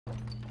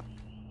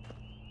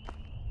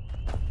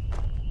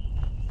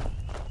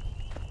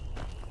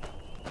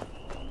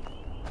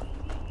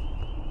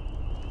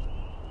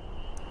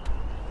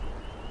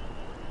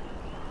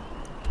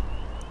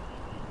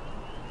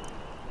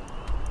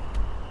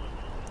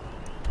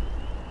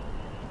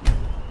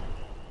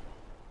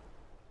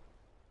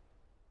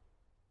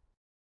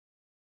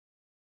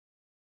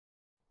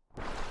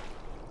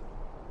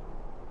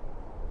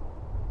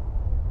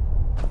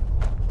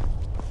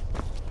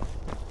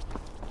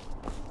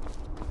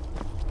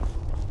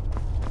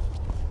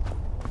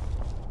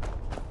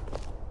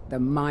The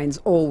mine's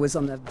always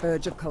on the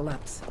verge of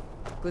collapse.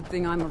 Good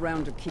thing I'm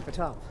around to keep it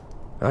up.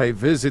 I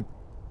visit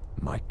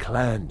my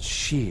clan's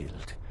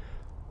shield.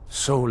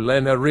 So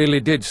Lena really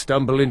did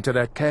stumble into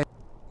that cave.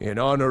 In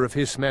honor of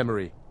his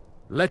memory,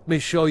 let me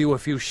show you a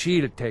few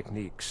shield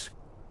techniques.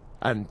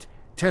 And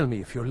tell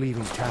me if you're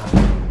leaving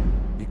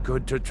town. Be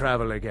good to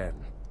travel again.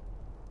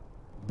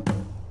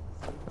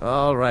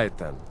 All right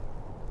then.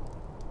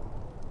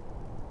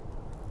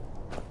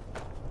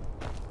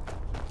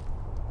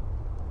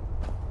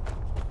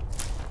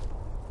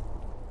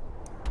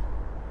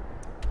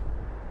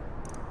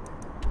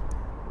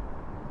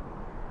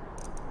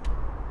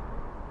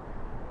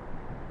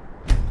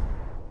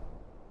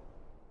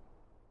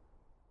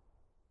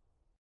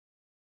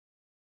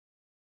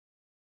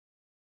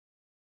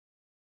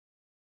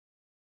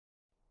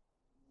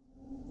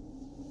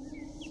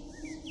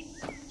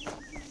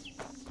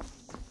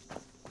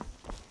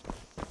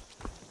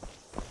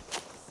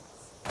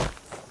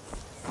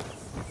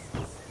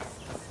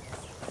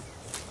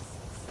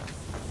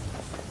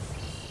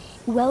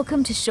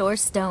 Welcome to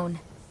Shorestone.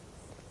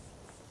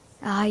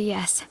 Ah,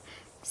 yes.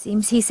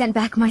 Seems he sent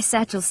back my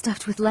satchel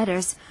stuffed with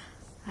letters.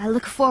 I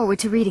look forward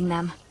to reading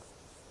them.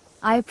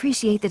 I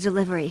appreciate the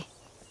delivery.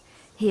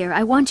 Here,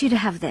 I want you to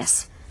have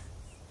this.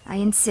 I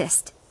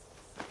insist.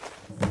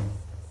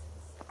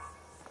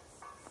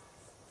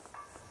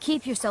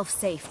 Keep yourself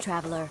safe,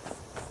 traveler.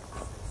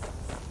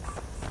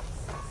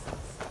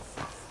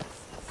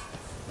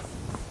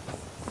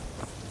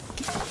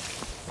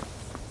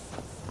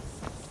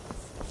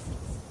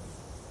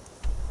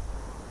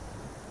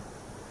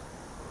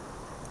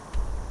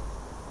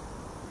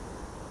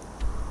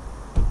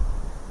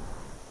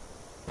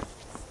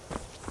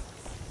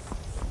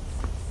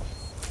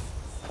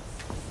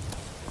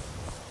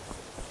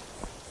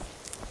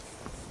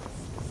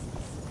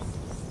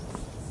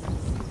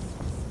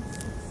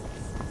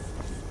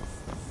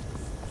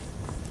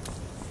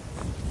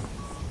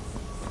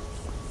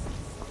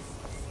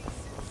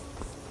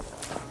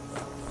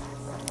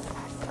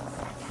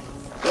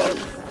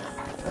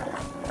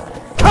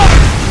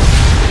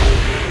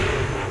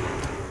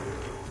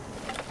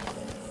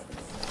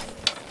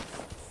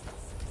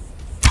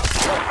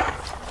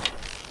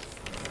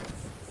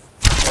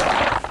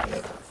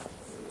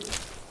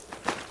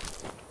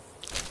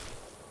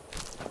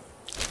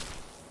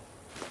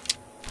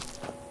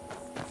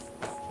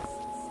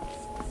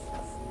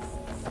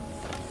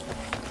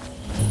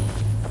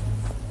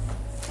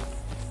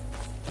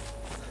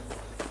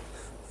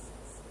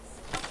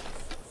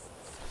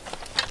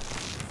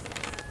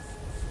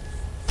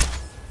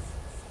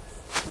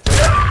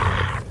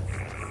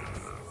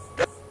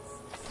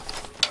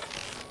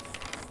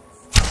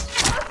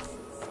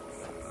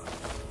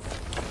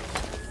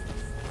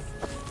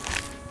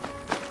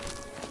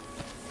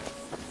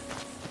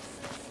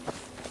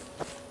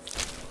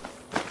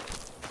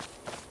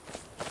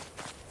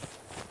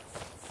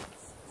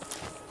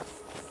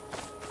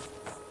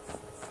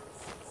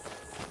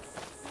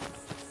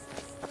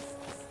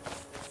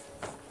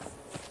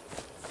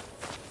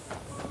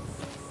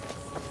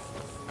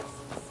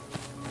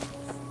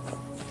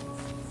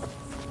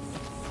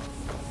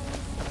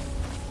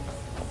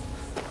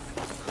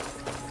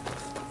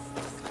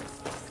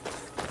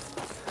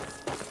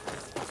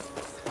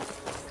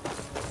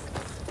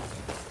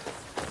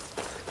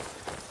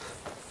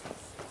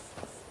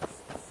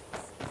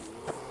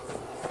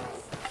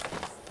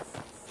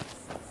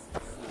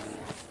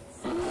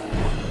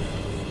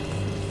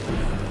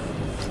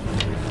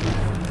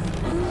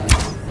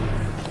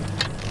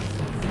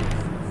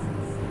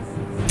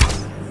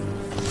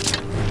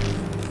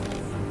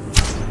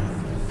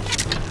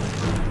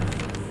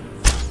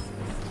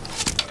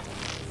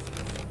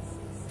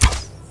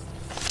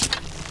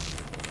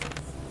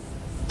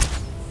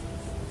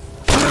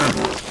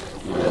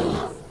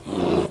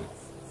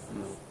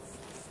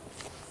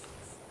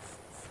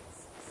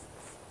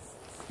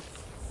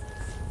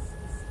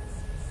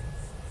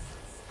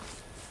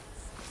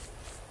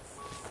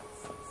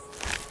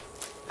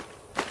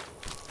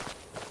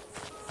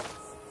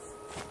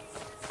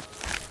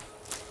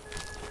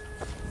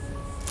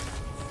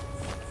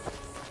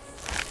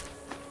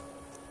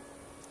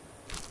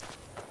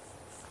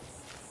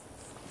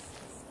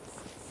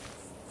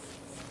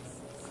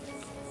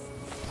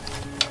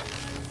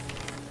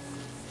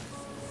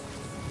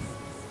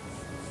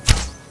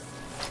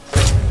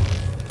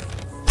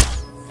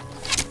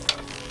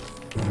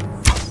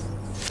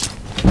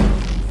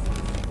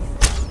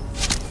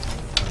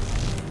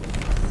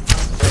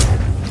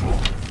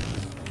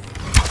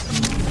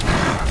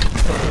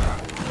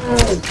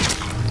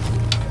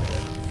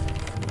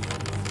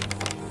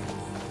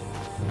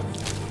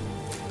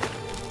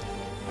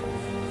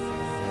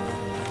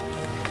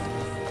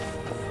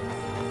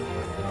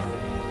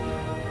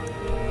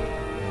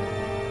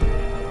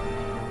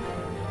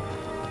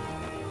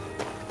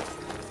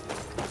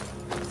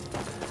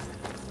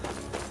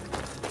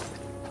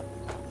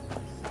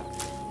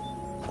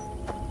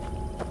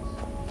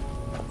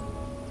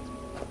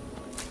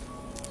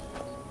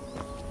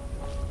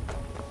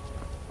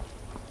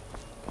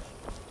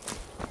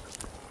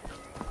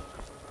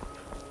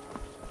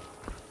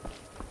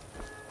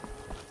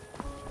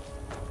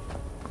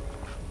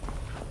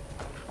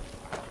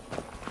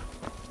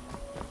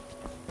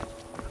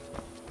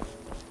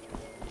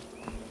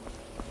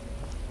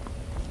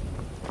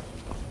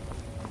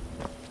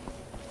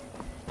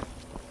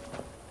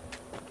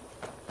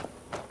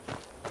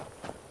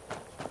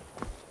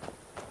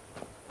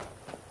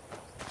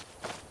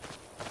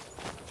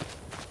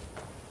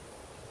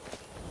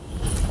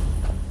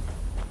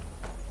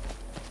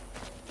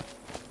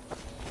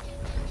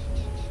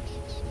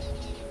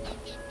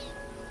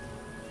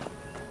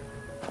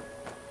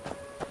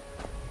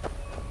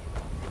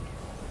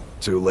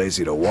 Too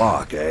lazy to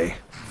walk, eh?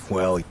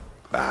 Well,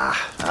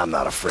 I'm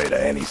not afraid of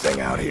anything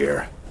out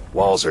here.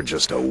 Walls are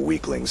just a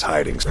weakling's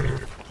hiding.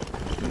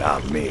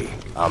 Not me.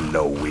 I'm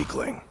no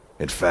weakling.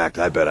 In fact,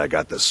 I bet I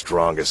got the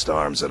strongest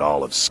arms in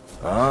all of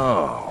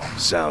Oh,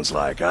 sounds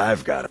like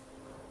I've got it.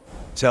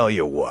 Tell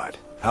you what,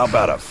 how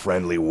about a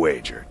friendly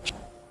wager?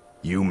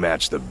 You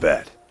match the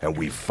bet, and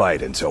we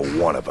fight until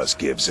one of us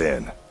gives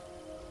in.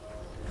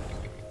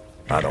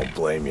 I don't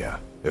blame you.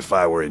 If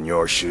I were in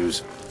your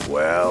shoes,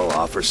 well,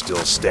 offer still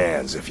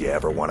stands if you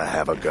ever want to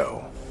have a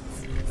go.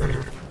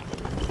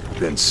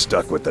 Been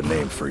stuck with the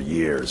name for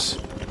years.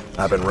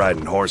 I've been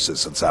riding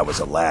horses since I was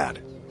a lad.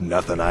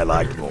 Nothing I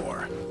liked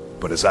more.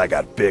 But as I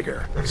got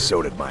bigger,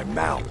 so did my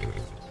mount.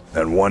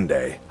 And one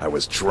day, I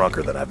was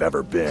drunker than I've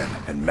ever been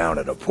and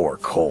mounted a poor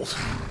colt.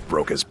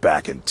 Broke his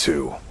back in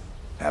two.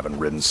 Haven't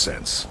ridden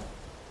since.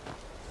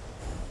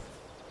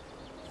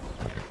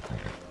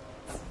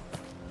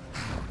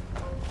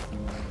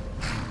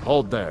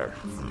 Hold there.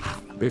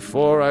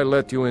 Before I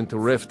let you into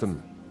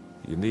Riften,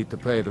 you need to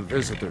pay the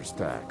visitor's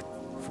tax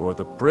for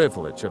the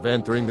privilege of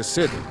entering the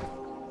city.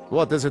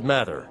 What does it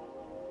matter?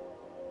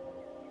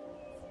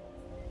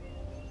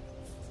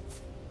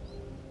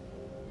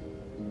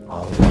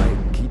 All right,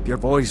 keep your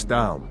voice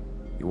down.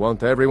 You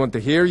want everyone to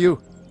hear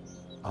you?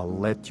 I'll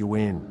let you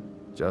in.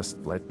 Just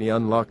let me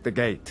unlock the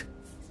gate.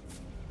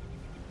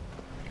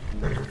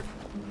 The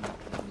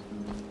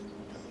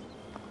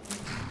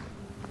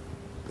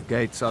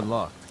gate's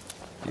unlocked.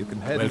 You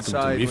can head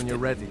inside when you're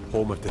ready.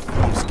 Home of the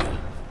Thieves Guild.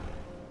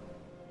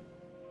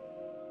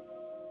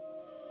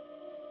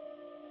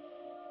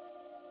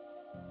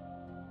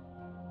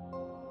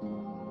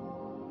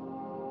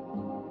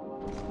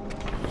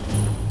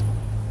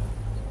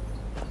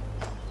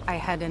 I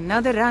had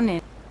another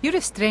run-in. You're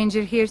a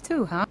stranger here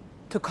too, huh?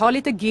 To call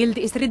it a guild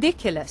is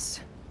ridiculous.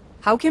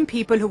 How can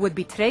people who would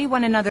betray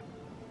one another...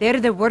 They're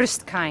the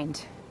worst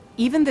kind.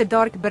 Even the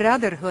Dark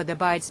Brotherhood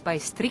abides by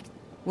strict...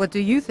 What do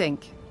you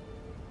think?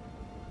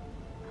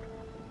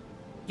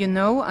 You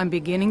know, I'm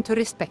beginning to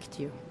respect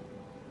you.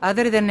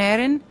 Other than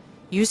Eren,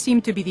 you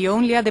seem to be the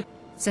only other...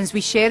 Since we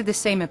share the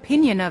same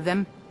opinion of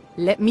them,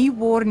 let me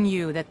warn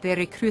you that they're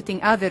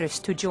recruiting others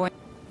to join.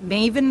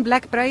 Maven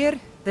Blackbriar,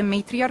 the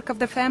matriarch of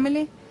the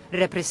family,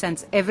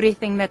 represents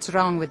everything that's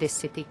wrong with this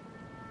city.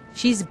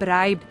 She's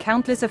bribed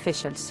countless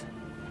officials.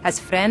 As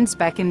friends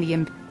back in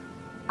the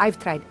I've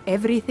tried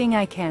everything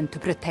I can to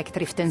protect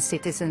Riften's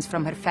citizens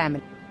from her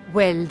family.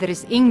 Well, there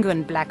is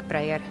Ingun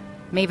Blackbriar,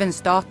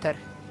 Maven's daughter.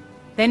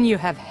 Then you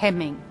have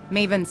Hemming,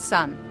 Maven's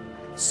son,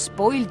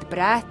 spoiled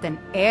brat and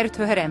heir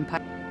to her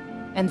empire.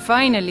 And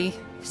finally,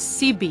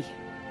 Sibi,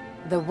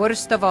 the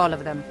worst of all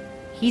of them.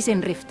 He's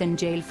in Riften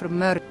jail for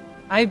murder.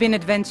 I've been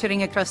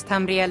adventuring across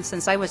Tamriel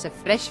since I was a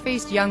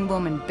fresh-faced young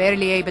woman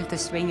barely able to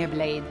swing a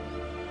blade.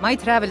 My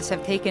travels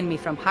have taken me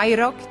from High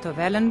Rock to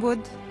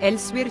Valenwood,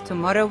 elsewhere to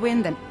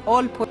Morrowind, and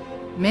all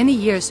Many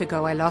years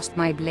ago I lost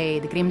my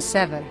blade,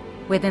 Grimsever,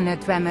 within a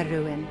Dwemer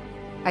ruin.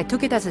 I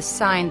took it as a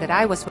sign that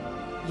I was...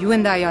 You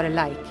and I are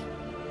alike.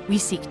 We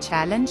seek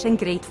challenge and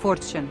great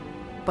fortune.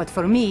 But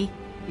for me,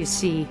 you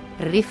see,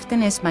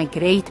 Riften is my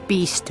great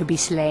beast to be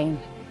slain,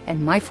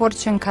 and my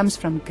fortune comes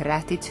from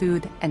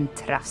gratitude and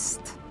trust.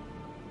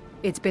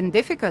 It's been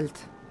difficult.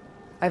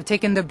 I've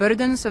taken the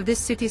burdens of this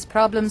city's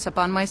problems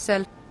upon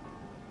myself.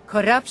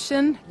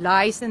 Corruption,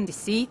 lies and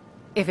deceit.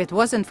 If it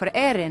wasn't for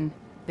Eren,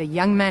 the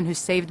young man who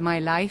saved my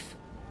life,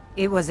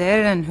 it was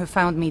Eren who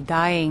found me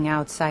dying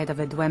outside of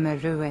a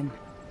Dwemer ruin.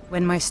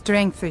 When my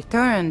strength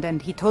returned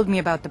and he told me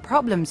about the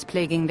problems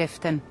plaguing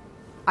Riften,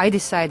 I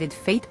decided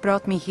fate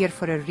brought me here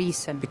for a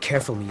reason. Be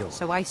careful, Mule.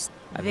 So I've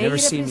never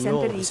seen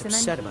Mule this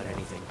upset I'm about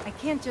anything. I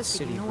can't just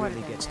City ignore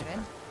really them, gets to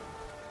Eren.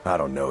 I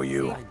don't know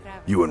you.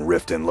 You and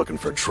Riften looking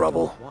for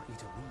trouble? I want you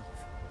to leave.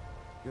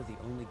 You're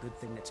the only good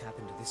thing that's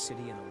happened to this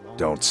city in a long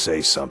Don't time.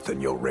 say something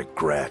you'll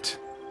regret.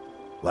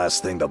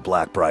 Last thing the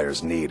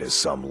Blackbriars need is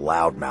some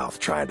loudmouth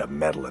trying to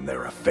meddle in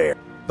their affair.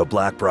 The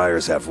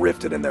Blackbriars have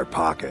Riften in their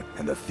pocket,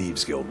 and the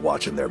Thieves Guild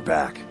watching their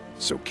back.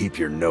 So keep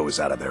your nose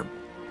out of their...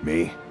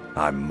 Me?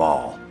 I'm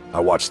Maul. I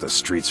watch the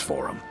streets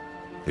for them.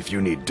 If you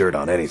need dirt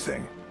on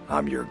anything,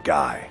 I'm your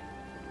guy.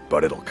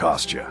 But it'll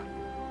cost you.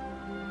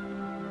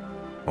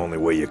 Only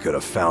way you could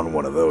have found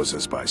one of those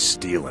is by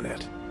stealing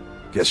it.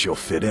 Guess you'll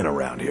fit in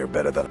around here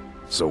better than...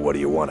 So what do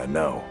you want to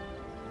know?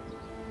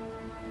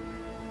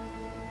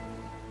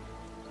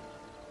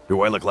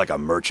 Do I look like a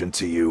merchant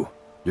to you?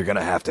 You're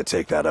gonna have to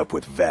take that up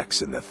with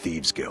Vex in the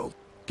Thieves Guild.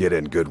 Get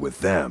in good with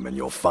them and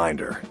you'll find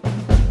her.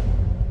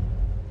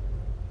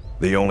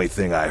 The only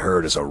thing I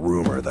heard is a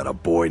rumor that a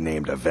boy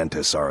named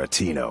Aventus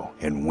Aretino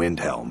in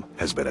Windhelm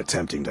has been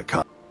attempting to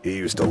come. He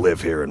used to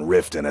live here in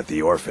Riften at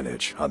the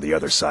orphanage on the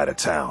other side of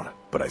town,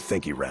 but I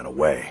think he ran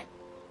away.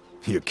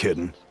 You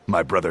kidding?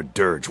 My brother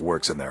Dirge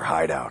works in their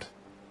hideout.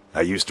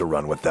 I used to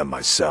run with them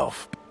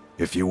myself.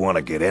 If you want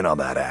to get in on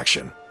that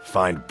action,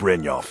 find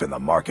Brynjolf in the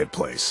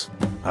marketplace.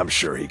 I'm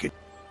sure he could...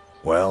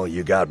 Well,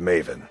 you got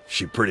Maven.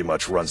 She pretty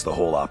much runs the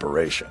whole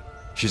operation.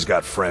 She's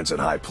got friends in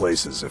high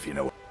places, if you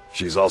know.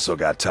 She's also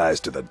got ties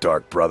to the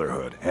Dark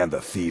Brotherhood and the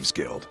Thieves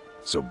Guild.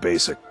 So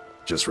basic.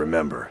 Just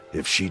remember,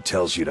 if she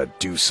tells you to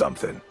do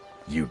something,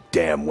 you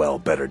damn well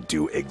better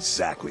do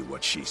exactly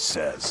what she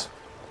says.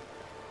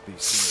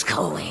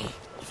 Scully,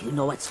 if you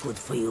know what's good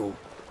for you.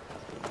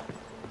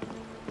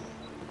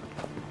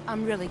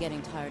 I'm really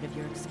getting tired of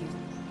your excuses.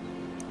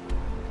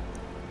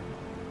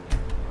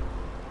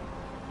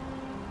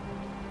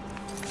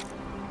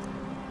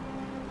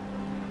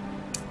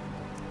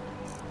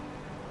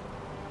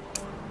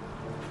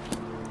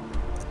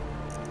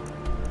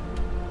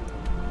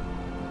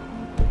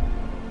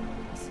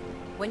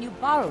 When you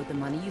borrowed the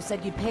money, you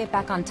said you'd pay it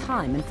back on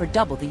time and for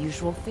double the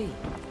usual fee.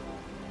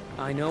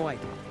 I know I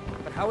did.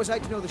 But how was I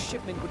to know the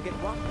shipment would get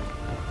robbed?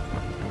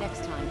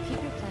 Next time,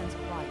 keep your plans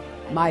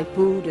quiet. My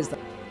food is the...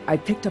 I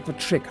picked up a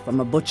trick from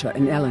a butcher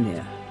in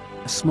Elenir,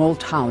 a small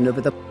town over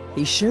the...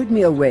 He showed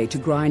me a way to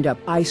grind up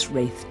ice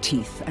wraith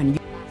teeth, and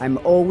I'm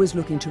always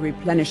looking to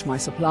replenish my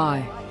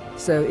supply.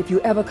 So if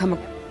you ever come...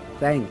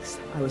 Thanks.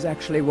 I was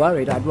actually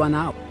worried I'd run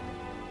out.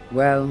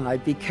 Well,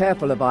 I'd be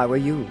careful if I were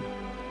you.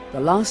 The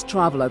last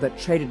traveler that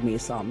traded me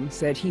some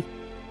said he...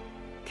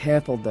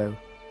 Careful, though.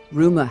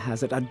 Rumor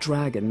has it a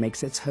dragon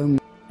makes its home...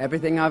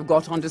 Everything I've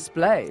got on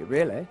display,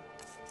 really.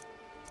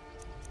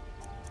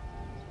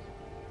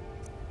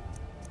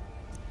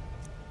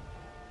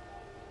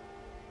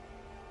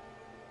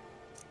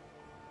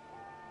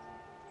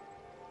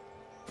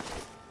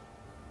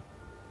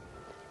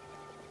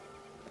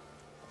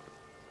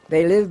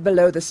 They live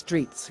below the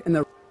streets, in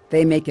the...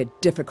 They make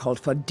it difficult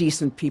for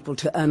decent people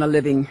to earn a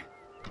living.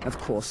 Of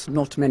course,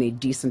 not many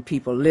decent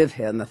people live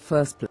here in the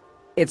first place.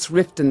 It's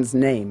Riften's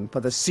name for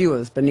the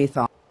sewers beneath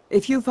our...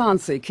 If you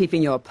fancy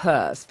keeping your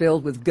purse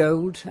filled with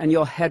gold and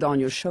your head on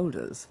your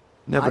shoulders...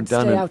 Never I'd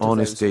done stay an out of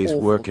honest those day's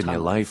awful work in your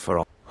tunnels. life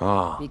for...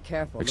 Be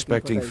careful looking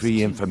expecting for those free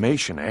teeth.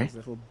 information, eh? Those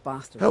little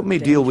bastards Help are me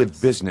deal with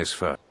dangerous. business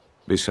first.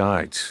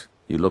 Besides,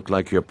 you look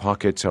like your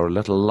pockets are a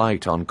little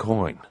light on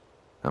coin.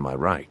 Am I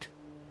right?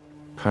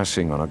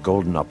 Passing on a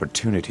golden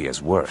opportunity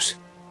is worse.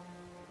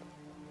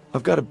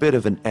 I've got a bit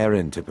of an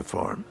errand to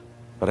perform,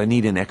 but I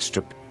need an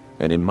extra...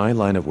 And in my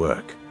line of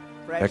work,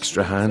 Fresh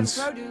extra meats and hands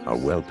produce. are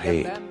well Get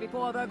paid. them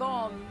before they're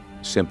gone.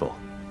 Simple.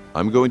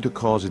 I'm going to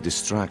cause a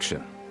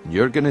distraction.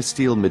 You're gonna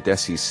steal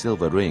Medesi's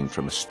silver ring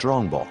from a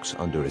strongbox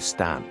under his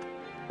stamp.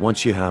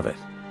 Once you have it,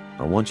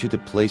 I want you to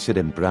place it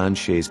in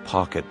Branche's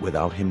pocket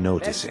without him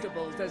noticing.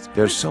 Vegetables as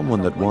There's crisp someone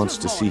as a that wants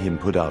winter to see him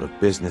morning. put out of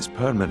business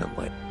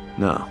permanently.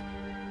 Now,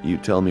 you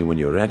tell me when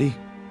you're ready,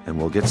 and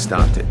we'll get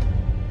started.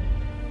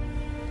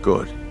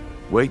 Good.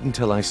 Wait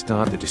until I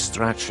start the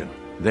distraction,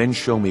 then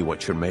show me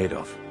what you're made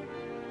of.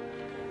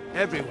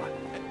 Everyone!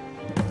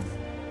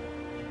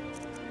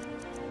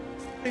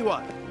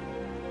 Everyone!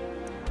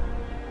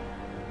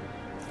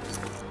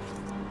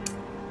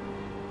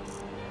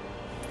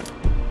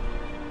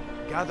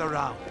 Gather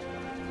round.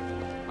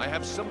 I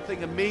have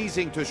something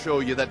amazing to show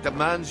you that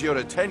demands your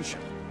attention.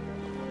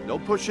 No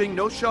pushing,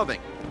 no shoving.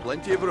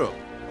 Plenty of room.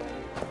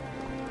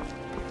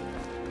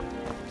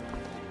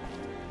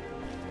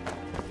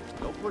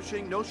 No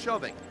pushing, no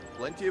shoving.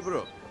 Plenty of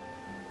room.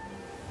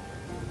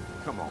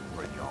 Come on,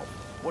 Brynjolf.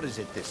 What is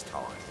it this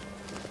time?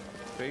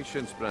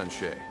 Patience,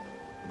 Branche.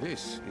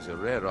 This is a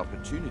rare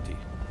opportunity.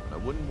 I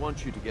wouldn't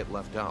want you to get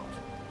left out.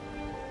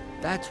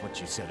 That's what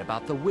you said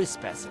about the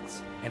wisp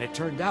essence, and it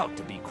turned out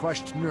to be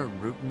crushed nerm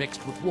root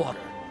mixed with water.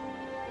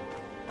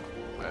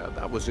 Well,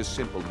 that was a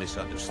simple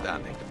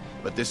misunderstanding.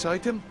 But this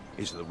item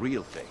is the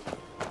real thing.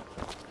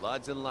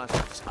 Lads and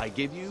lasses, I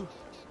give you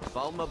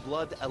Falma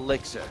Blood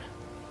Elixir.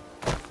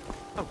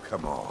 Oh,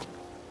 come on.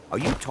 Are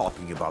you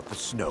talking about the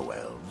snow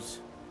elves?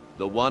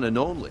 The one and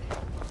only.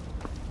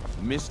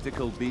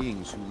 Mystical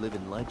beings who live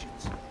in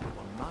legends.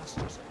 Are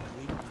masters of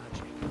great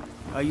magic.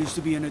 I used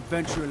to be an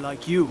adventurer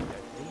like you,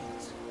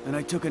 and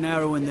I took an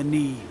arrow in the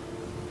knee.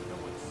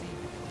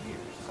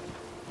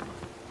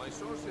 My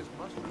sources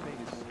must remain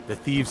as... The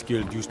Thieves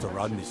Guild used to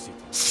run this city.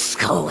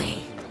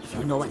 Scully, if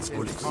you know what's good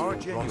Bullets for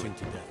you. rotting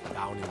to death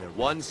down in their...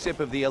 One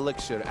sip of the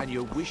elixir and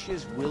your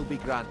wishes will be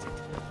granted.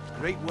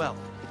 Great wealth,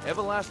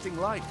 everlasting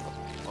life,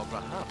 or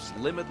perhaps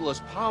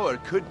limitless power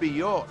could be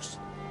yours.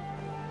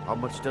 How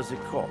much does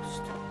it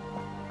cost?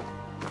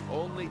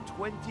 Only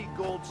 20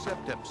 gold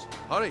septims.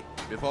 Hurry,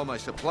 before my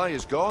supply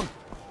is gone.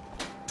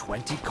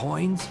 20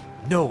 coins?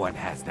 No one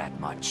has that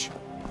much.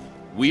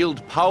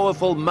 Wield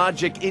powerful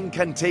magic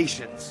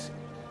incantations.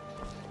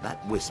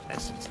 That wisp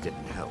essence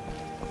didn't help.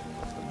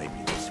 But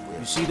maybe this will.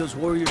 You see those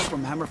warriors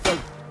from Hammerfell?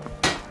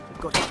 They've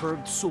got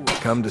curved swords.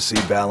 Come to see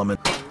Balamon.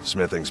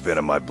 Smithing's been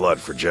in my blood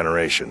for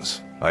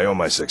generations. I owe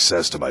my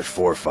success to my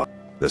forefathers.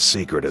 The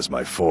secret is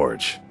my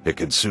forge. It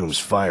consumes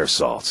fire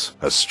salts,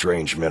 a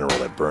strange mineral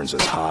that burns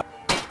as hot.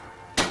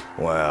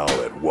 Well,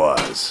 it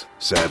was.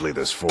 Sadly,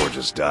 this forge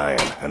is dying,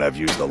 and I've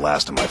used the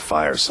last of my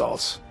fire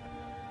salts.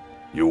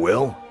 You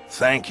will?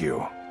 Thank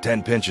you.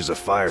 10 pinches of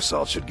fire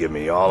salt should give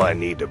me all I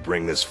need to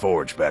bring this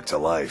forge back to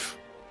life.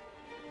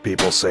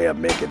 People say I'm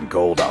making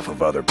gold off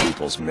of other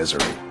people's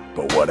misery,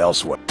 but what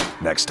else would?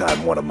 Next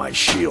time one of my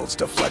shields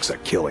deflects a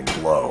killing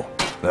blow,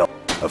 well,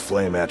 a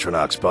flame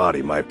Atronach's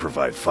body might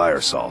provide fire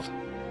salt.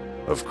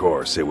 Of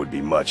course, it would be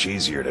much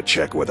easier to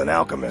check with an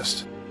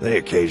alchemist. They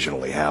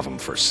occasionally have them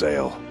for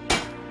sale.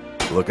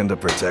 Looking to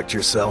protect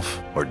yourself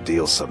or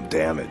deal some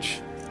damage?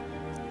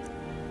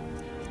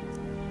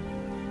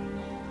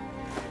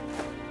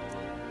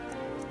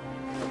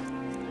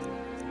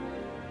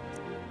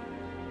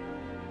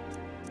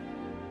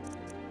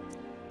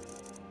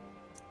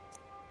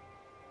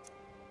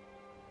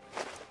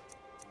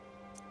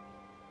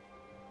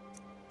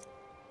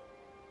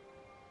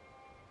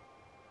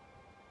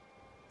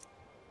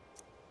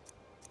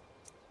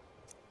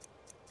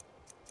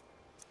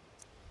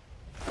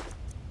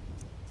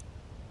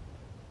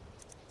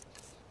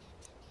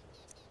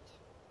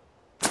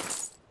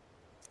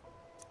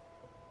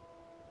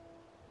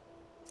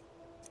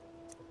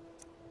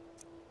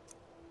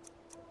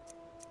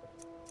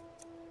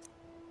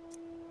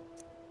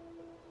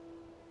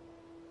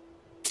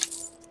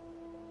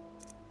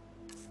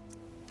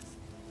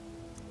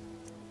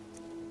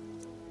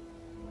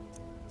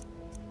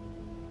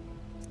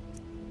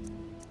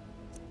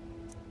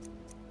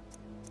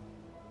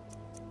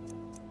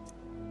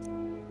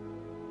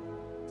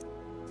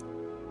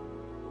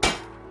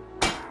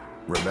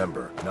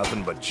 Remember,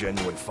 nothing but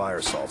genuine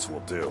fire salts will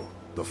do.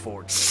 The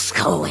forge...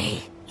 Go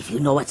away, if you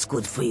know what's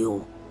good for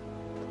you.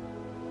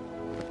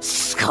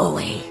 Go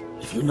away,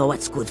 if you know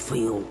what's good for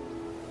you.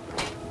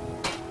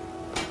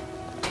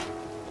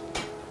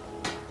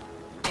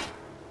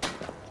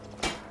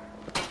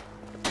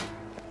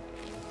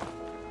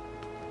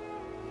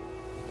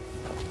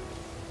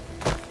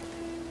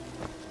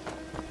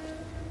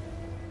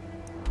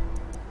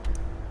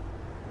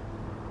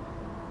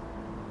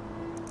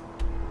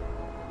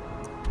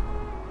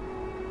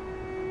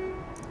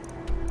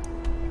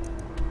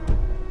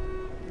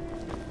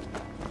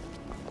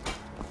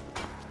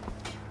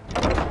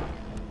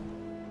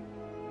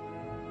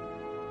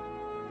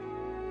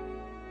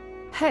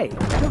 Hey,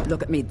 don't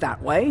look at me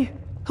that way.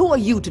 Who are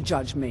you to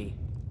judge me?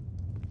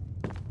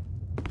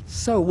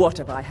 So what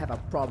if I have a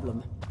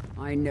problem?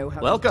 I know how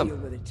to deal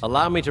with Welcome. it.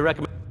 Allow me to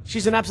recommend...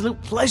 She's an absolute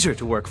pleasure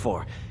to work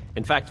for.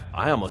 In fact,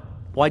 I almost...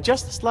 Why,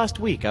 just this last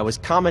week, I was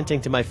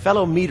commenting to my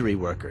fellow meadery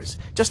workers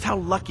just how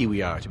lucky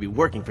we are to be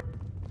working for...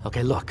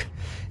 Okay, look.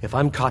 If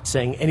I'm caught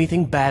saying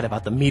anything bad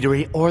about the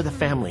meadery or the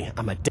family,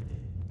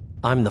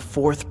 I'm the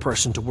 4th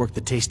person to work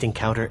the tasting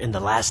counter in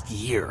the last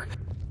year.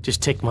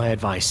 Just take my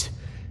advice,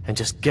 and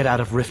just get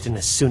out of Riften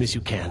as soon as you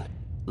can.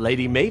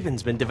 Lady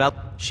Maven's been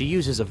developed. She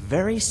uses a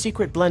very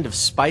secret blend of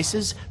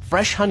spices,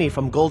 fresh honey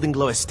from Golden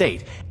Glow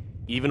Estate.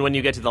 Even when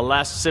you get to the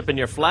last sip in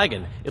your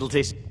flagon, it'll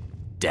taste...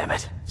 Damn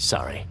it.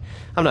 Sorry.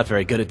 I'm not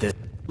very good at this.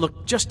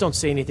 Look, just don't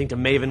say anything to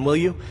Maven, will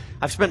you?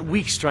 I've spent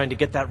weeks trying to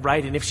get that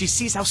right, and if she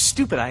sees how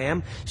stupid I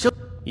am, she'll...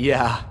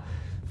 Yeah.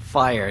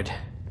 Fired.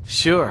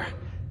 Sure.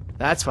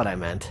 That's what I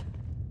meant.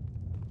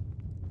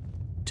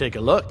 Take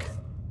a look.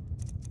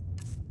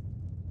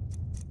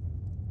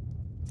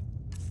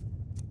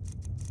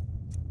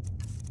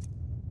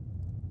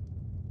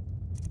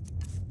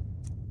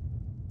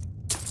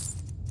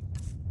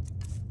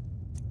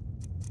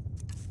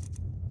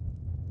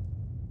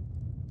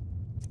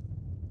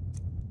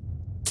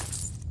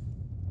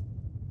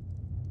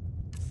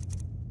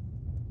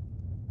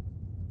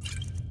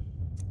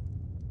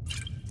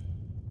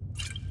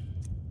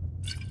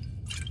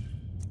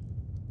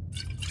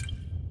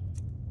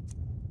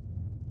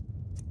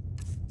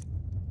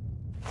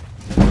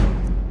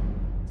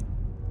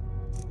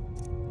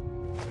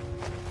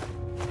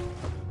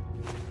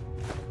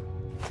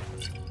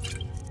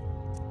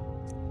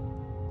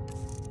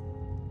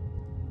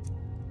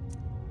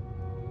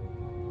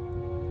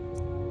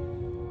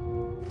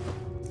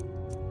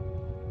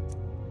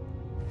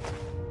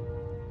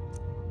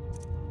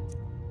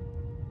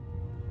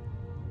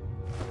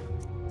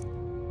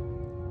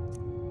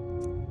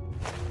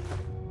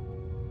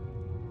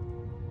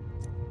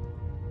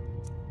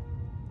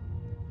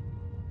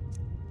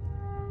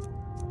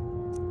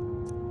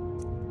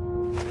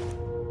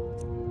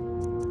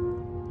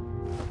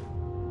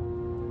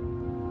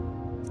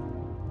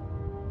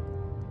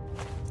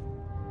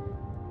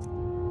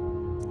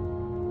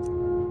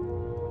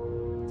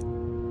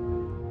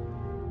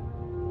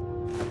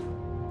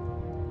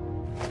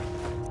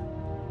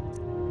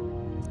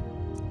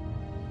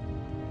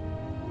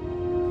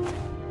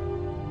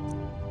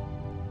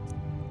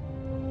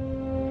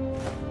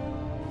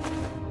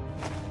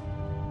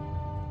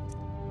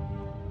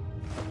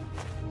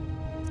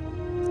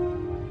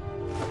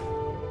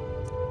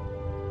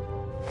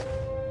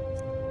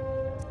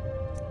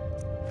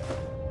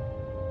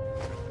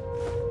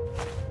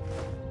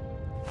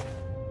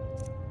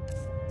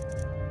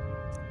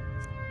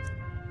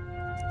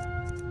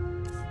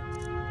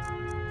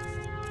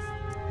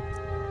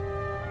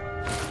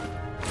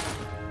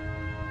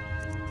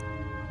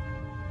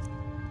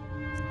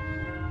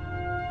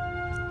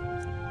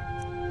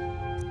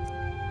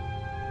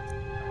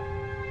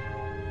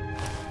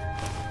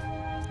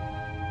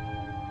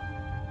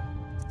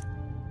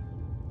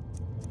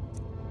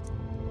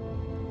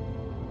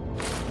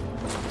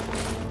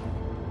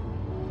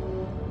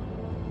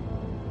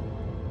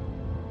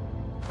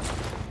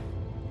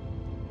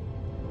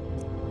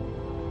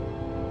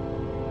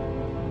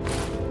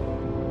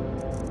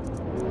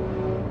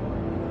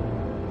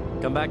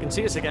 Come back and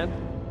see us again.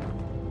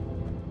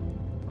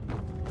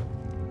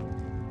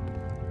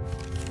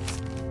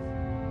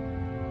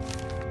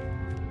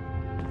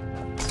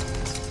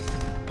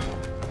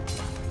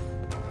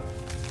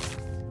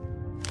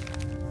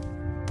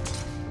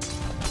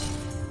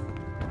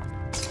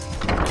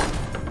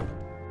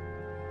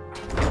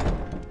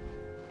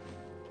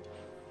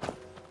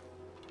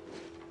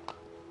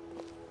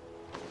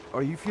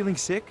 Are you feeling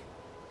sick?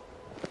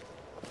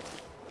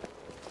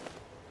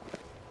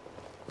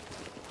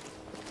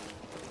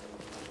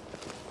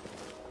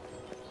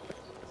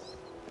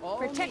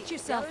 Protect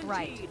yourself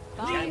right.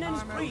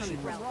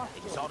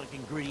 Exotic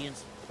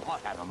ingredients, I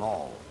have them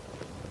all.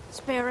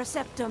 Spare a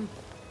septum.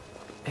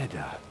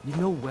 Edda, you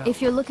know well...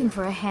 If you're looking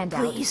for a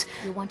handout, Please.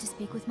 you'll want to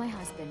speak with my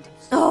husband.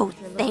 Oh, If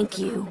you're looking thank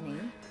for you. company,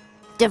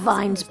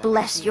 Divines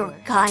bless your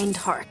kind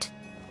heart.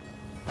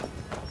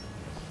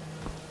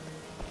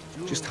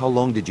 Just how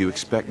long did you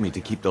expect me to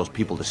keep those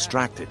people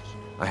distracted?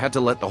 I had to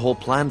let the whole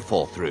plan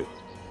fall through.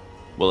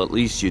 Well, at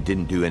least you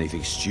didn't do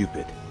anything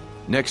stupid.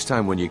 Next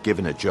time when you're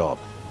given a job,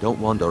 don't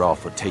wander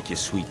off or take your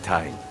sweet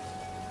time.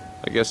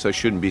 I guess I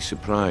shouldn't be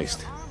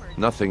surprised.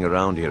 Nothing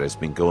around here has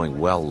been going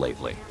well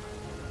lately.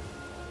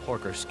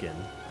 Porker skin,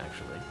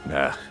 actually.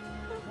 Nah.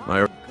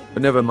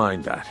 But never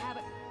mind that.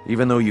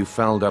 Even though you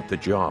fouled up the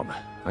job,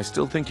 I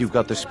still think you've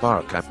got the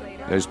spark.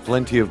 There's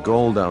plenty of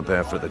gold out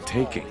there for the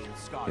taking,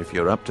 if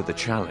you're up to the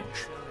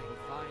challenge.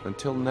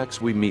 Until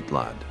next we meet,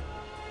 lad.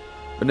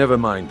 But never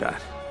mind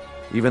that.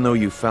 Even though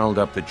you fouled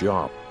up the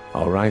job.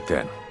 All right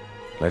then.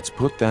 Let's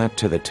put that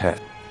to the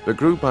test. The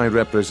group I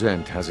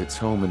represent has its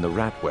home in the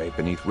Ratway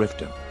beneath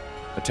Riften,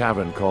 a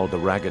tavern called the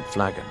Ragged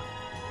Flagon.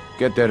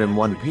 Get there in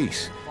one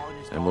piece,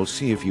 and we'll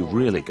see if you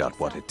really got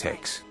what it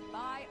takes.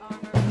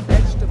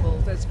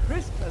 Vegetables as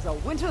crisp as a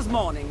winter's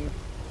morning.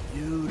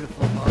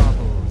 Beautiful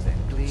marbles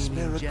and gleaming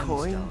Spare a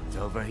coin? gemstones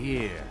over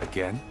here.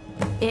 Again?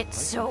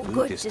 It's so Do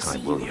good this to time,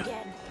 see will you you?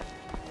 again.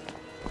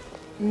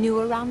 New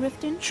around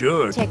Riften?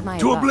 Sure. Take my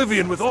To advice.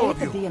 oblivion with all of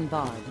Stay you. at the Bee and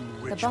Bard.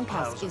 The Rich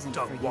bunkhouse piles isn't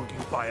of for dung you. walking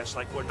by us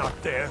like we're not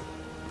there,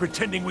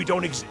 pretending we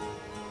don't exist.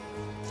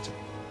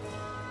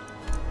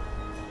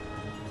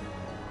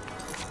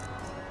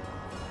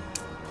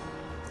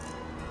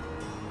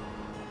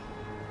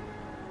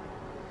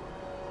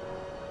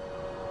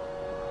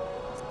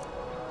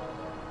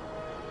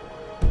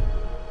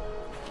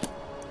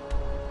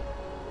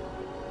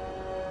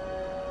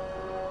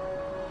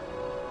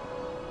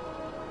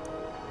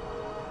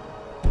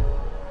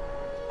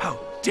 How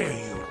dare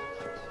you!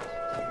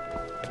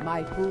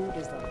 My food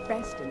is the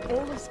best in all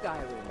of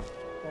Skyrim.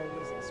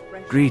 Always as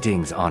fresh.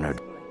 Greetings,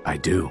 honored. I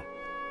do.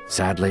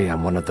 Sadly,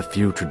 I'm one of the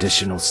few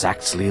traditional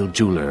Saxhleel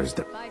jewelers.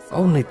 The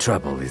only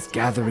trouble is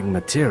gathering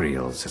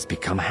materials has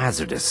become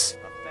hazardous.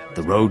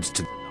 The roads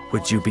to...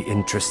 Would you be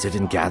interested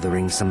in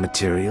gathering some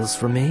materials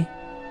for me?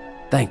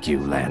 Thank you,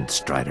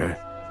 Landstrider.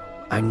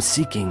 I'm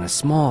seeking a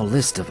small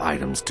list of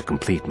items to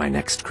complete my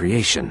next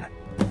creation.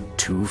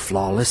 2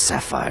 flawless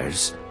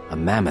sapphires, a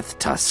mammoth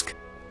tusk,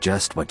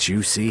 just what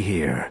you see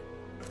here.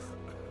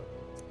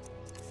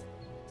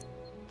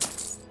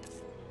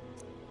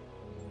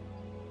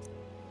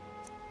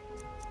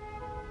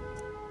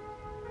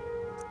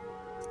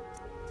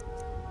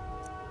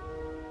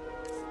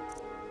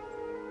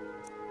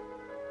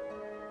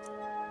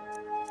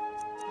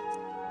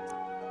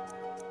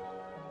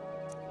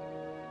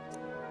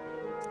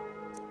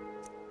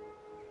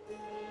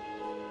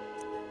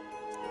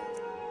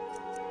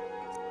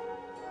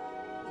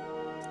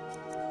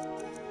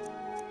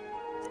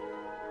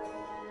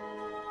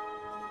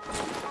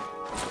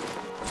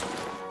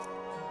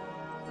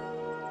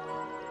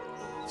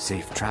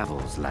 Safe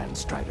travels,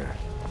 Landstrider.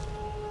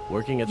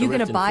 Working at the You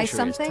gonna Riften buy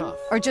Fishery is something? tough.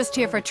 Or just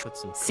here for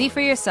see for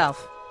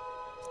yourself.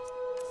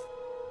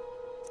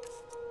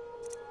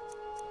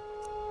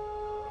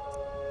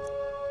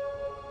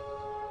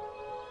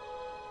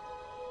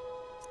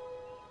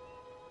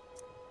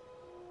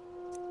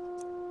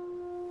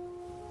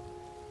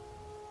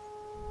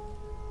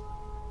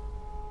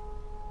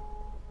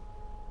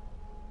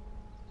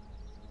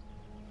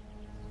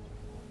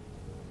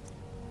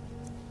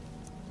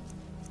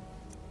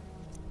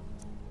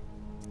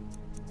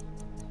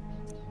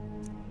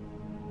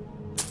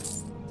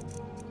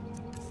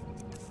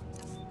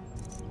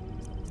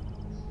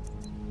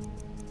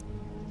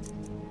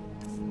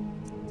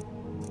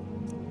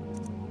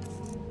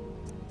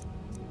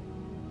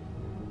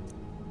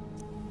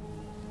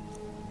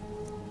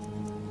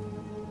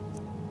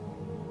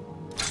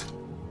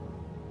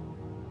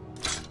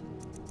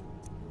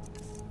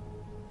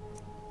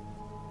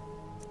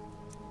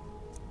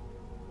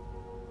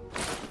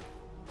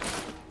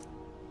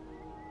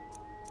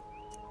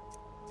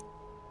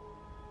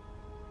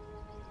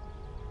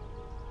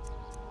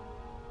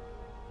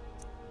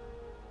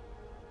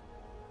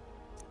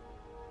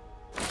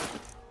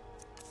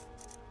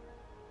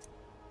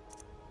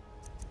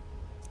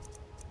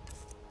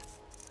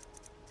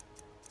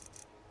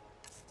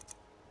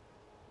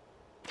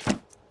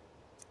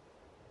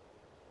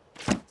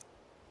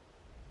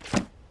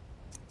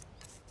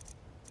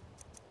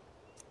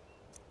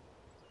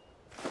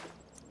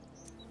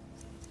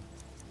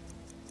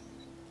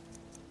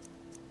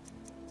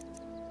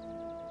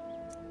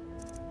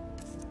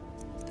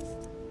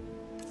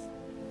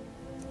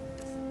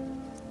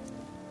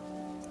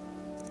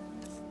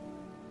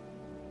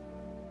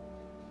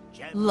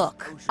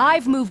 Look,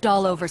 I've moved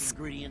all over.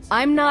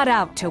 I'm not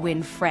out to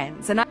win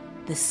friends, and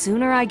the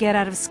sooner I get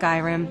out of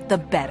Skyrim, the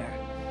better.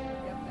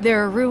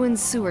 There are ruined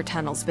sewer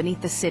tunnels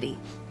beneath the city.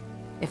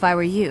 If I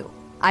were you,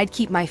 I'd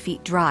keep my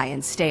feet dry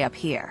and stay up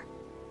here.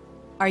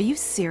 Are you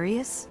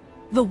serious?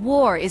 The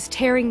war is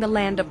tearing the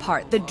land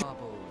apart.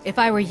 If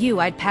I were you,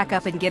 I'd pack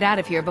up and get out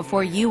of here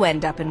before you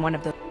end up in one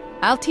of the...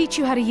 I'll teach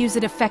you how to use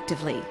it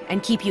effectively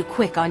and keep you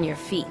quick on your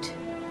feet.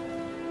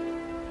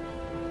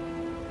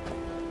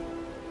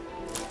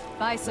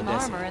 Buy some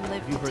armor and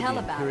live to tell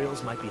about it.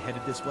 Imperials might be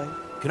headed this way?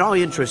 Can I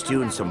interest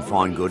you in some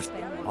fine goods?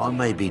 I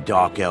may be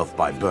Dark Elf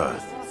by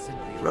birth,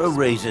 for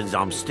reasons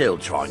I'm still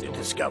trying to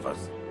discover.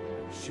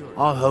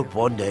 I hope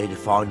one day to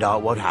find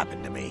out what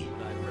happened to me.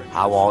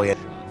 How I...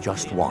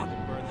 Just one.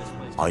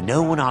 I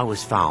know when I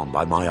was found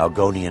by my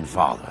Argonian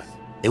father,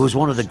 it was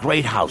one of the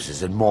great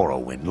houses in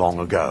Morrowind long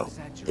ago.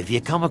 If you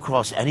come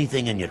across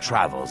anything in your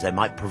travels that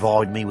might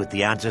provide me with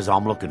the answers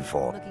I'm looking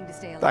for,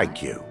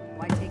 thank you.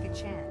 Why take a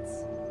chance?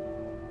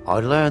 I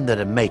learned that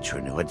a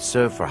matron who had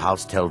served for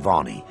House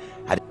Telvanni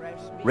had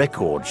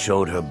records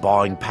showed her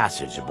buying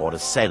passage aboard a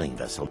sailing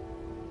vessel.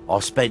 I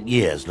spent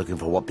years looking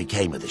for what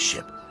became of the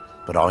ship,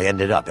 but I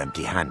ended up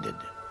empty-handed.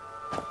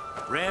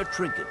 Rare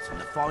trinkets and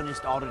the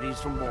finest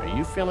oddities from Morn. Are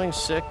you feeling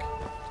sick?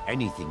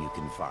 Anything you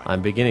can find.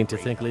 I'm beginning to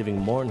think leaving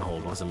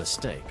Mournhold was a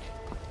mistake.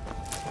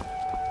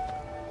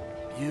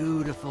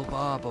 Beautiful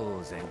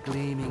baubles and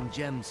gleaming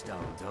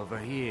gemstones over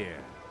here.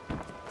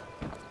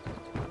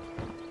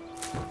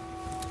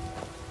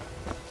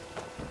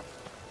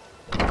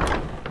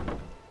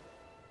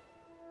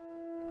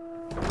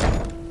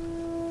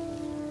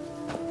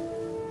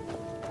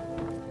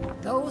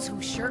 Those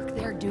who shirk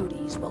their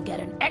duties will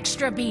get an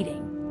extra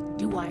beating.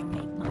 Do I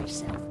make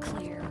myself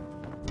clear?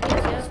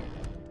 Yes.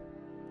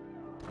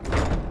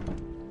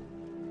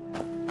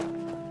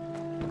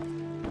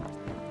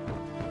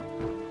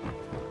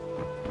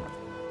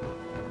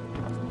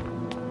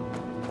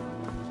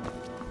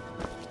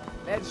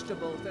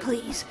 Vegetables.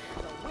 Please.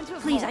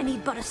 Please, I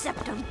need but a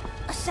septum.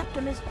 A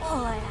septum is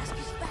all I ask.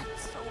 Is that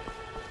so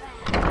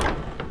bad?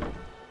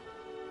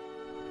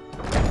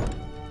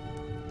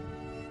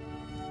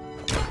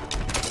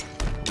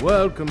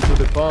 Welcome to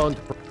the pond.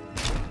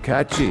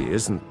 Catchy,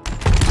 isn't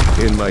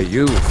it? In my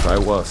youth, I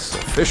was a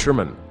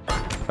fisherman.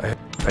 I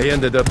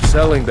ended up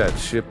selling that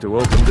ship to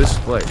open this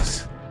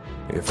place.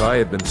 If I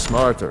had been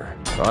smarter,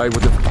 I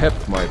would have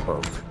kept my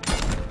boat.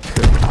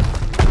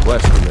 The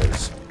question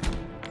is,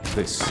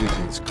 this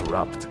city is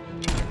corrupt,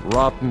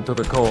 rotten to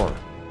the core.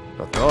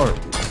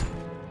 Authorities,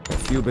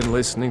 have you been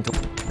listening to...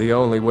 The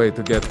only way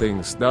to get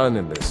things done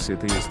in this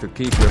city is to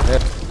keep your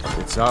head.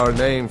 It's our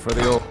name for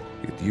the old...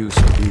 It used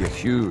to be a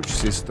huge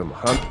system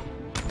hunt.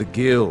 The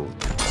guild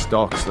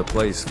stocks the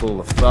place full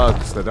of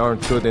thugs that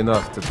aren't good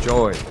enough to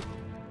join.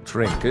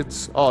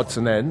 Trinkets, odds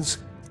and ends,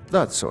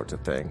 that sort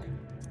of thing.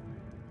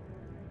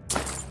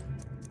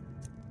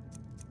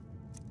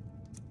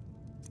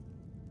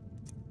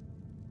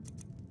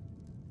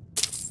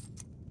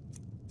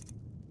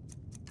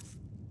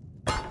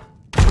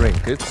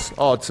 Trinkets,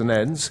 odds and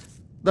ends,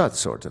 that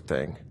sort of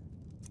thing.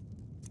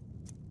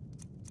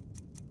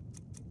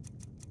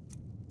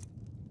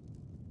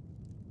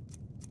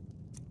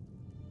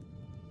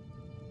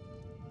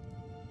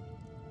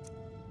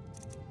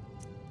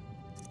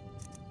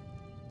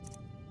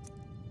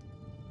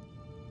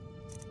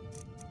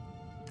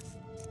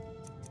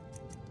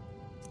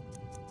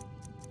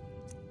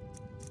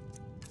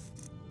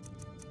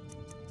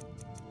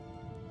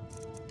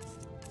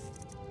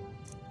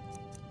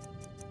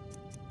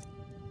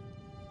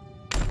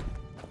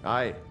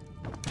 Aye.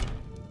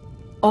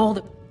 All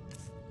the...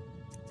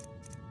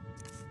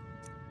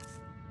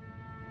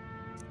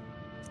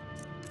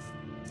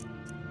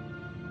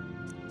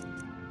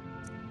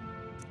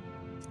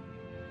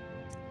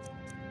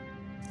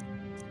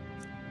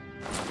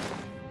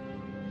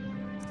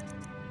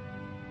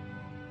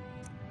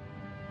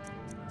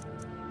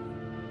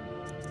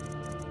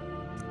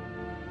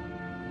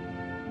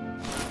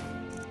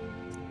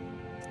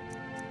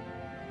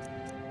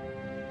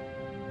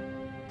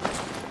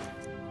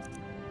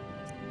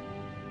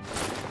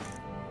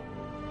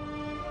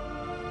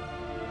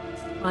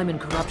 I'm in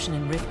corruption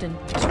in Riften.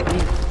 It's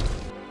real.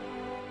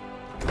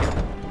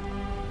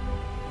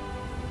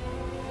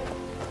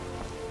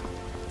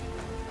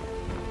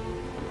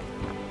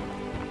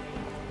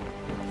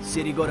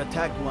 City got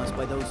attacked once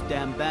by those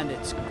damn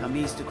bandits who come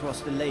east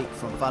across the lake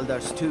from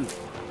Valdar's Tooth.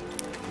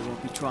 We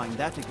won't be trying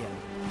that again.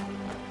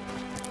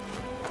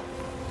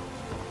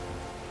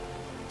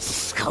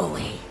 Go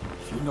away,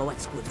 if you know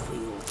what's good for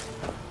you.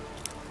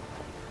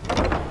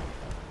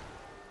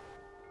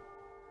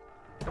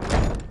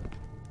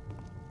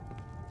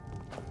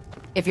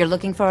 If you're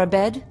looking for a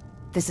bed,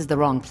 this is the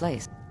wrong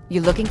place.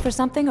 You looking for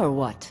something or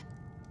what?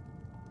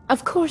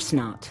 Of course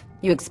not.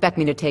 You expect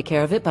me to take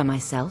care of it by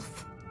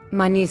myself?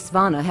 My niece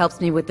Svana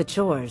helps me with the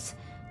chores.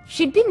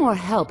 She'd be more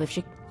help if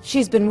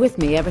she's been with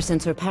me ever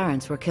since her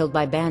parents were killed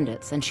by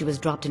bandits and she was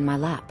dropped in my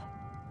lap.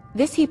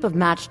 This heap of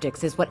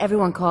matchsticks is what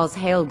everyone calls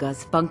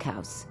Helga's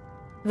bunkhouse.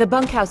 The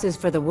bunkhouse is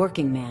for the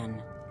working man,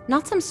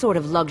 not some sort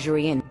of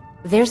luxury inn.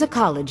 There's a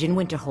college in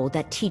Winterhold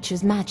that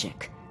teaches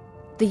magic.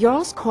 The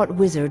Jarl's Court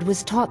wizard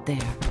was taught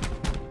there.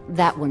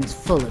 That one's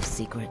full of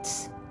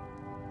secrets.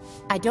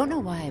 I don't know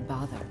why I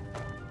bother.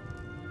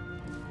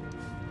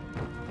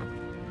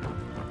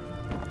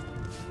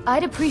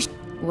 I'd appreciate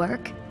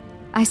work.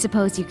 I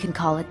suppose you can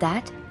call it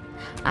that.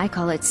 I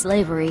call it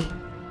slavery.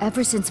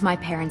 Ever since my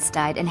parents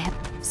died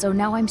so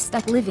now I'm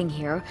stuck living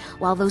here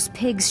while those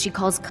pigs she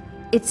calls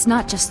It's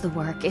not just the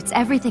work, it's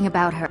everything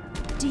about her.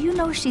 Do you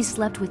know she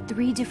slept with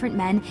 3 different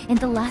men in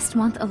the last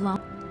month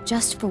alone?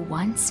 Just for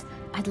once,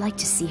 I'd like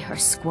to see her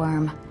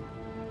squirm.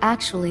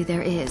 Actually,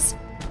 there is.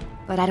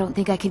 But I don't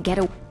think I could get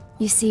away.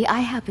 You see,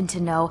 I happen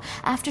to know,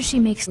 after she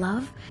makes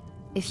love,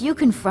 if you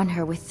confront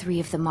her with 3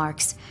 of the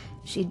marks,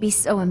 she'd be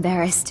so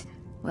embarrassed.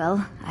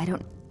 Well, I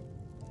don't...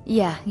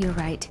 Yeah, you're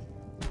right.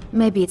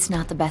 Maybe it's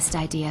not the best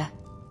idea.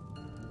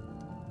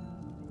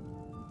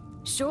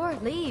 Sure,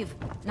 leave.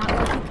 Not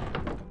like you...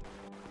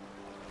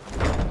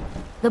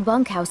 The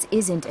bunkhouse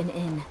isn't an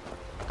inn.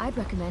 I'd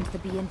recommend the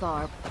Bee and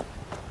Bar.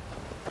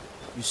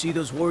 You see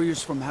those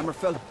warriors from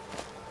Hammerfell?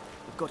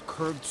 They've got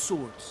curved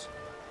swords.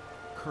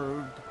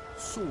 Curved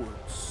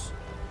swords.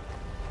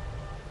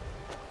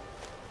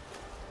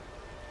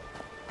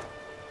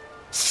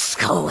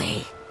 Go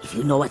away, if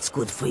you know what's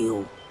good for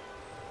you.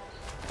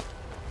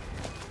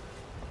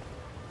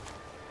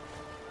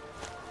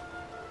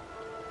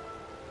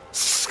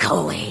 Go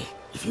away,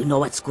 if you know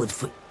what's good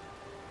for you.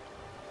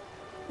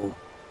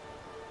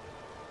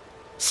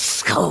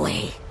 Go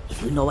away,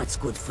 if you know what's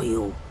good for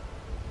you.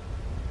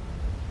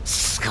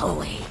 Go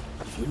away,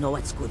 if you know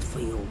what's good for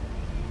you.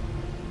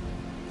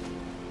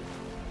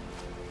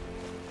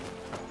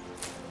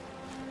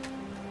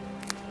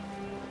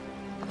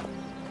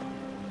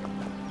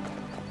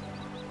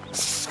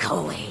 Go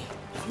away,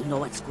 if you know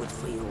what's good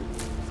for you.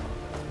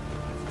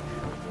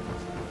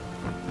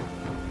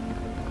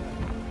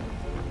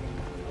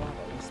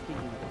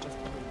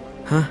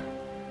 Huh?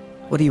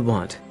 What do you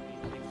want?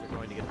 Things are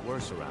going to get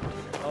worse around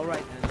here. All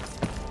right, then.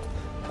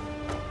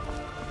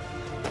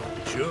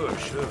 Sure,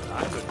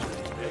 I'm a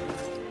dirty beggar.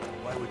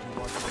 Why would you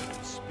want to let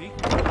me speak?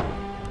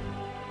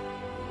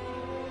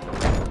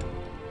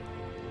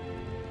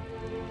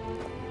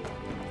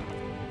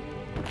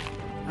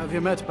 Have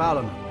you met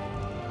Balin?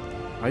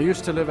 I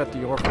used to live at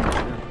the orphanage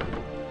here.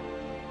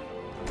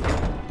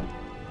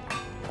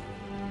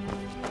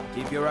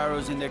 Keep your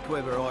arrows in their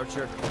quiver,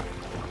 Archer.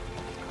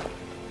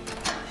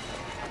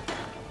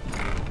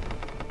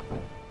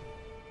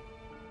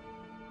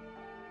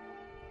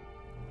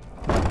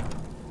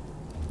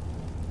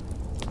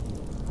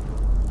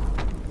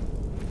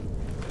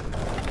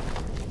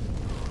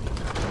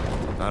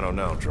 I don't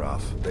know,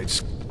 Droff.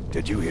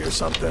 Did you hear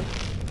something?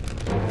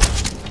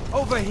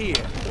 Over here!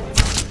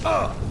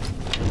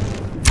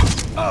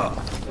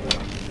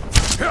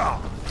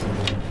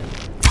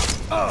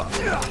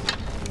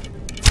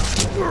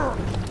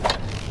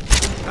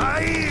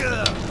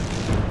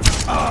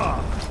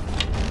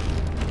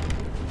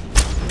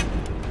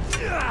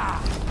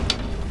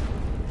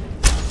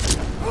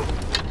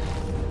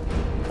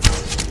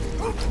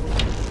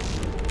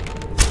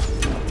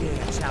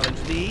 Dare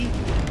challenge me?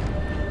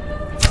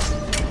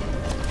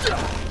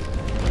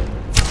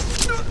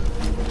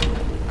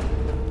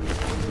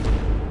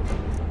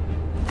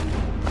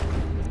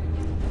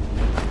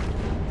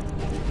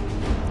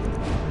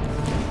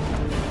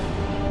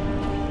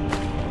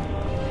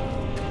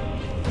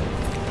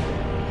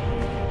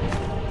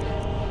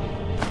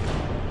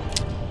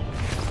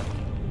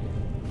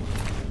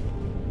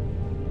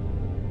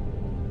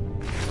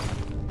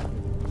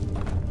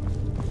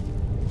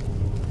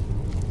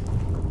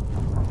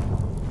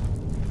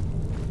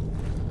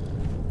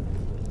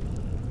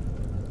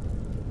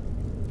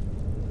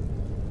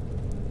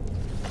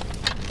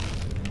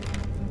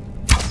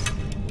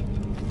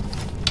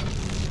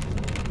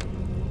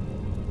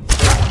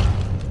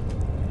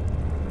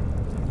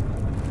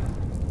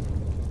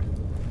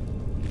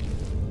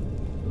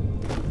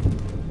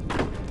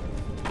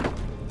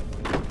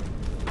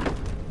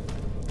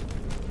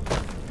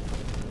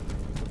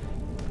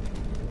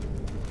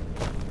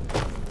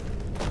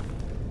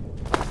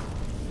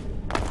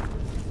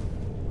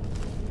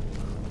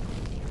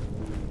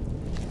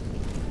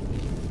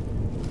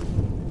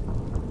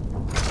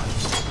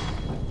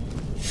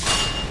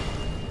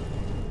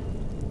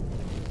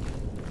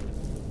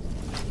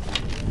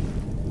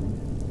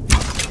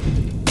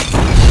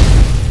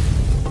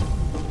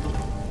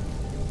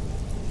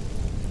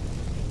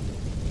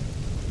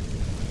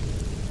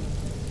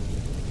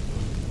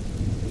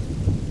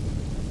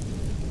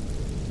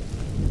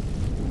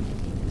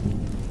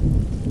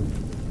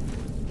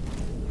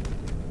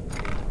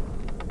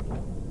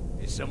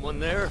 Someone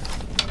there?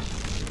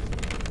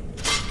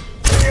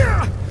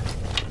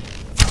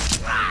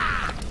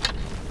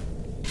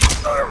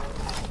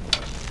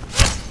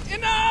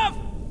 Enough!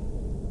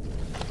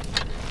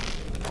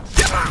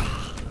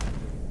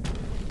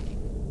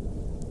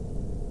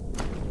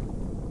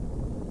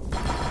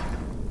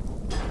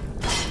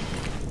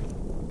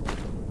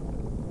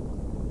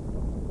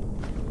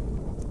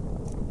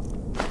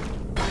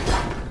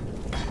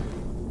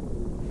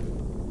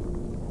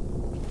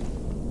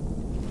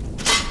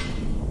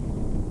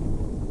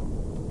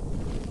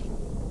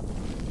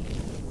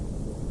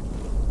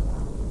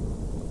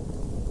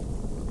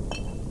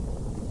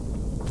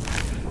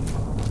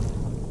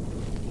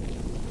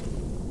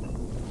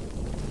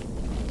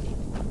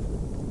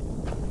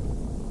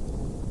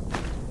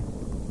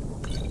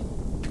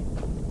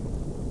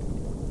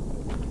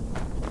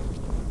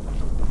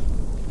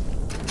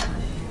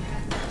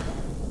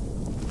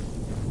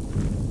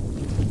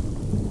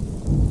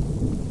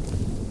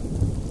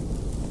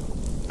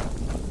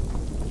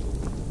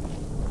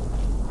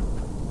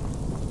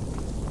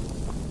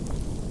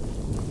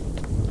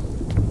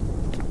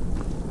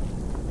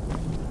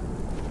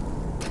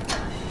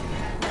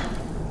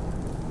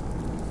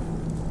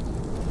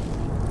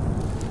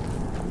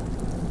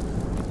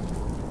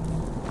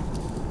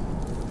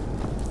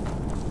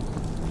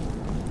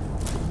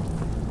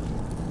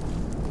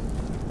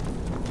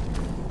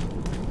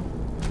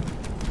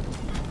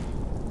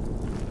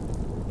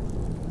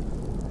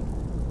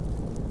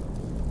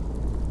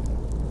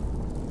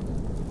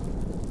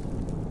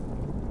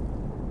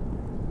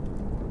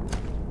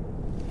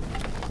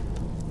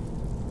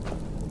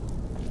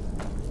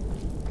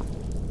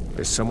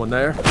 Is someone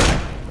there?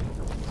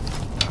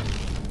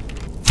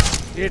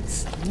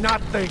 It's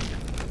nothing!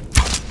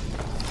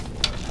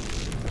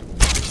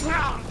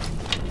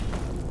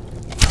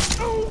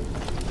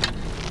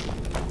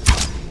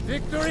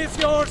 Victory is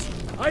yours!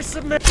 I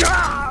submit!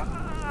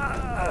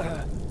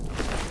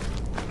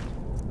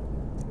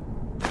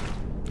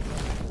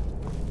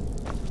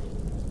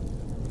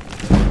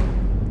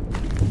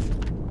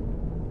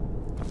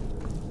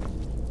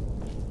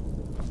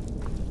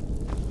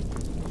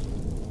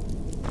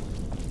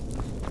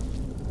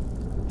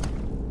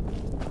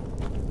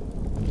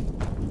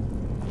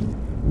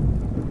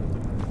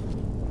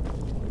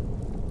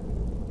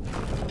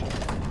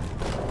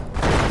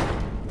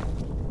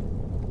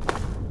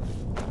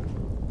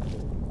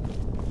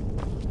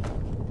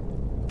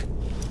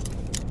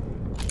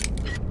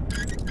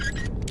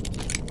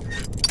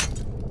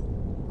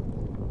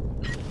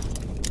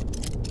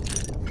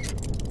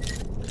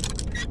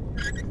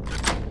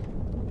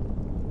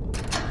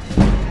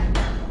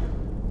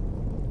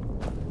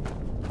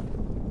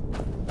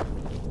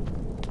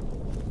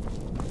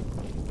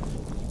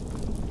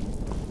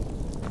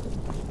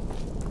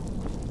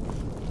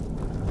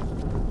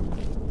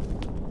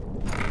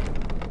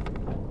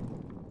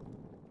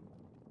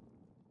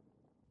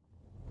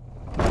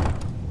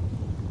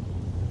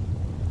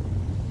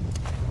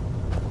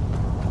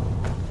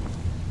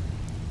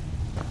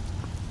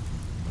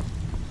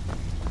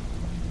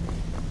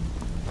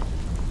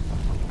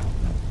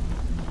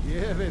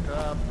 Give it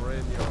up,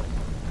 Brynjolf.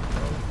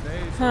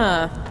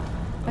 Huh.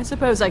 I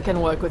suppose I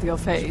can work with your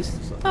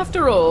face.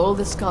 After all,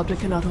 the sculptor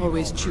cannot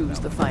always choose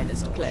the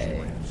finest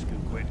clay.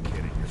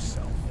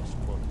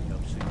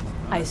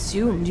 I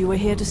assumed you were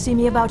here to see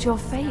me about your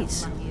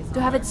face.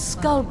 To have it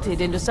sculpted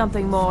into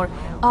something more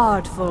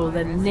artful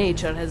than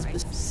nature has...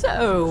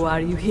 So,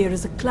 are you here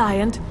as a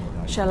client?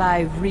 Shall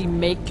I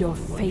remake your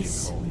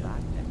face?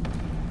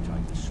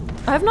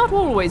 I have not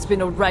always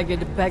been a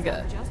ragged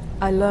beggar.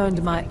 I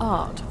learned my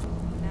art.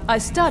 I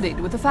studied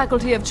with the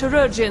faculty of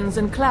chirurgeons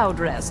and cloud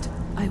rest.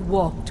 I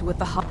walked with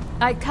the heart.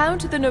 I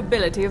count the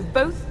nobility of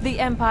both the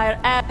Empire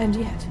and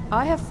yet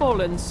I have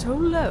fallen so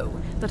low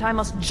that I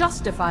must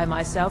justify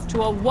myself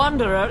to a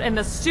wanderer and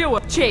a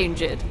steward.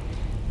 Change it.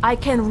 I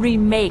can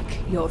remake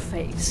your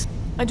face.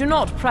 I do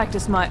not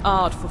practice my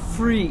art for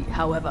free,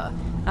 however.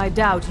 I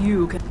doubt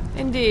you can.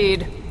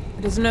 Indeed,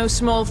 it is no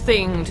small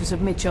thing to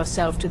submit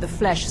yourself to the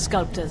flesh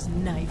sculptor's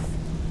knife.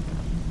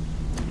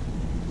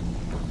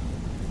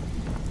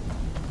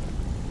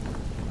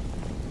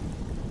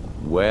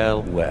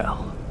 Well,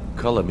 well.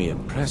 Color me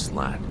impressed,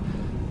 lad.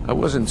 I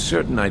wasn't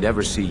certain I'd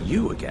ever see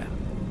you again.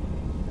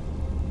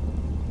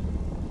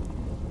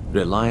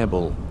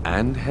 Reliable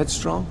and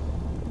headstrong?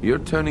 You're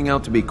turning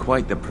out to be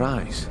quite the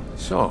prize.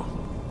 So,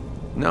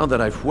 now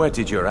that I've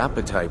whetted your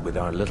appetite with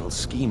our little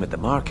scheme at the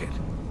market,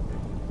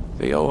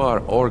 they owe our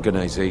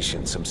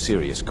organization some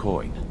serious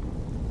coin.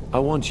 I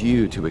want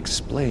you to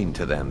explain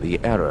to them the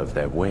error of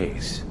their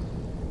ways.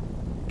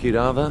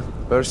 Kirava,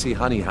 Ursi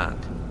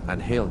Honeyhand,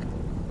 and Helg.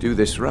 Do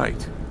this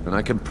right, and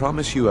I can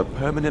promise you a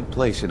permanent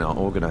place in our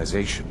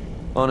organization.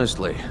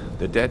 Honestly,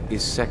 the debt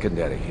is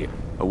secondary here.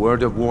 A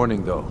word of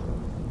warning, though.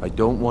 I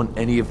don't want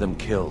any of them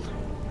killed.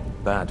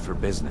 Bad for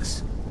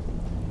business.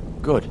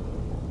 Good.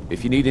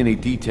 If you need any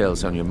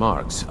details on your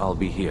marks, I'll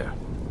be here.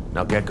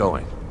 Now get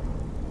going.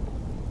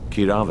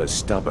 Kirava's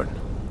stubborn,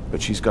 but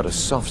she's got a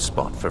soft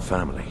spot for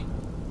family.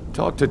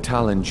 Talk to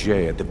Talon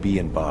Jay at the Bee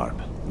and Barb,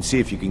 and see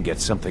if you can get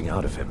something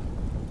out of him.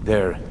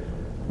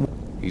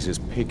 He's as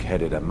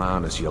pig-headed a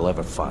man as you'll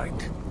ever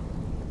find.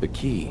 The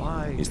key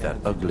is that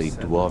ugly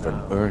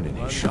dwarven urn in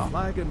his shop.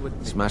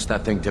 Smash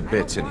that thing to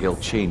bits and he'll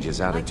change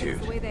his attitude.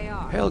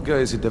 Helga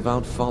is a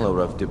devout follower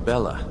of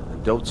Dibella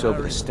and dotes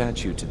over the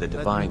statue to the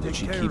divine that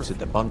she keeps at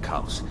the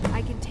bunkhouse.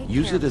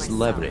 Use it as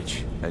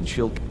leverage and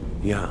she'll...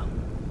 Yeah,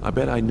 I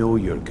bet I know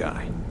your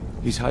guy.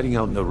 He's hiding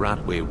out in the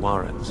Ratway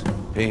Warrens,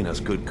 paying us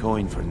good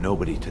coin for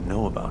nobody to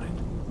know about it.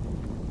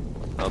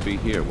 I'll be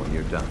here when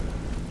you're done.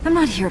 I'm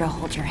not here to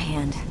hold your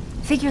hand.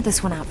 Figure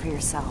this one out for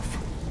yourself.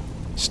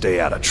 Stay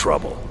out of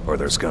trouble, or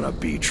there's gonna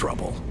be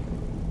trouble.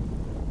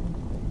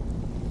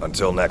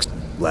 Until next,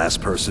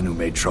 last person who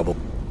made trouble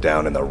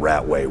down in the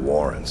Ratway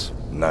Warrens.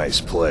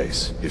 Nice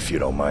place, if you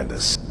don't mind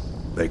this.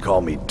 They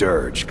call me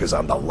Dirge, because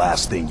I'm the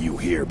last thing you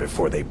hear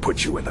before they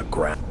put you in the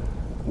ground.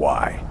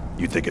 Why?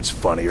 You think it's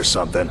funny or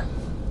something?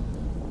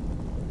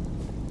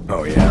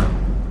 Oh yeah,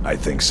 I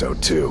think so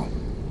too.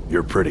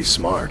 You're pretty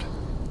smart.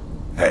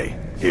 Hey,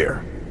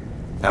 here.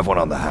 Have one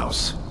on the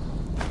house.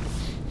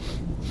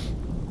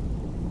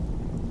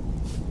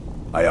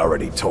 I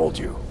already told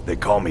you. They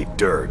call me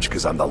Dirge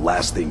because I'm the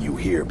last thing you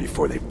hear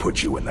before they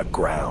put you in the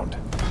ground.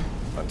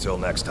 Until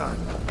next time.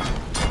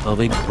 I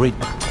think Brit,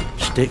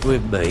 stick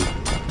with me,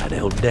 and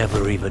they'll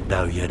never even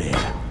know you're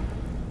there.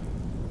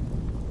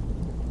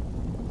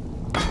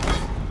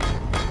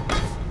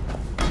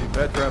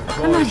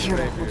 I'm not here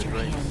to hold your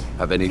hand.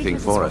 Have anything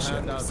for us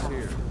yet?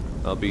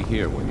 I'll be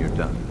here when you're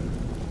done.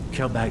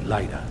 Come back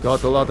later.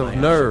 Got a lot of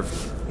nerve.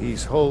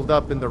 He's holed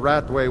up in the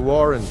Ratway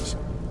Warrens.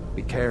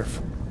 Be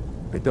careful.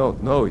 I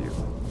don't know you.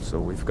 So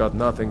we've got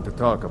nothing to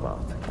talk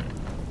about.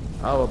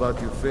 How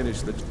about you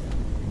finish the...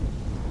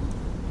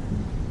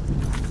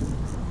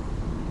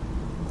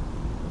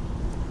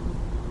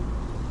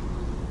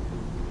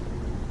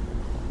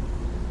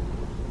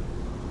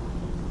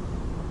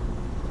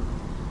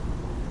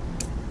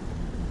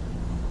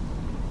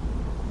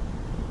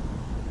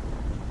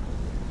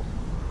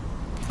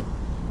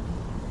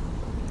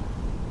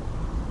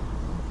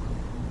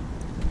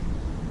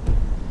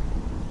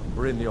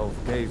 Brynjolf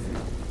gave you.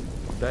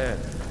 Then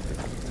we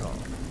can talk.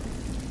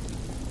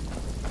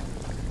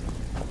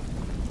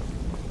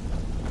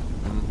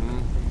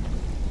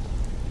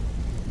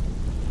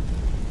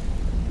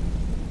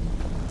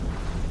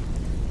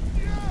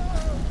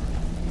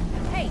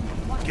 Hey!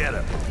 Get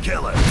him!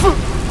 Kill him! Do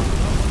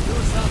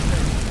something!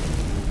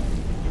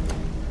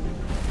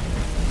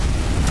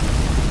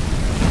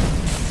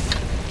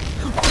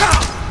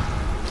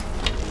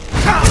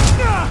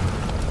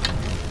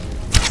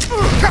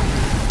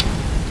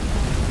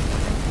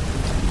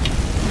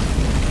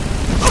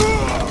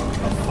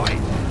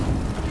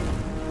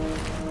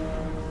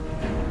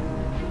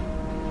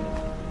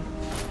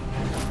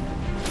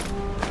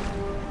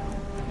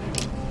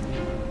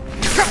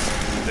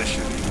 This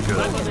should be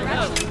good.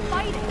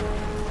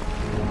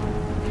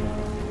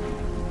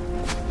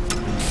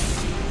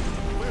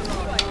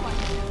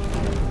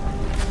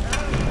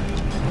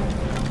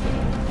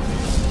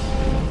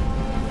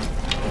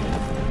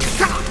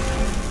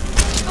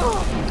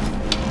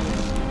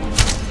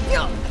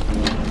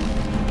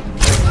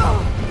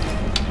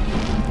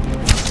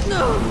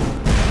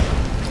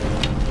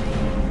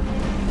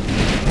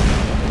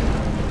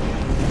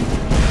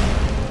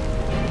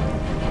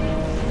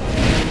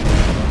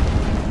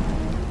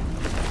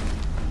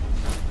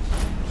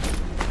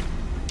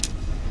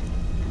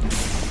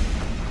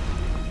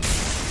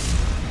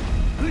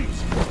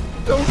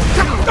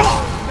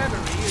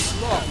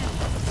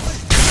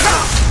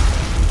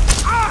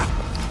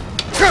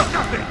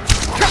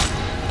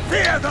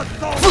 Fear the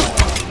Thor!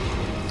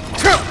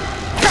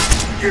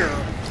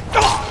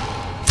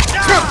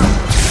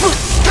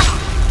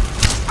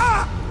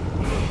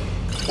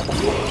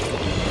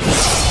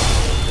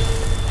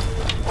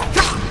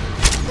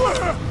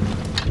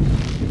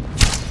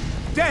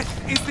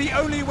 Death is the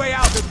only way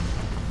out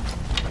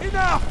of...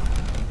 Enough!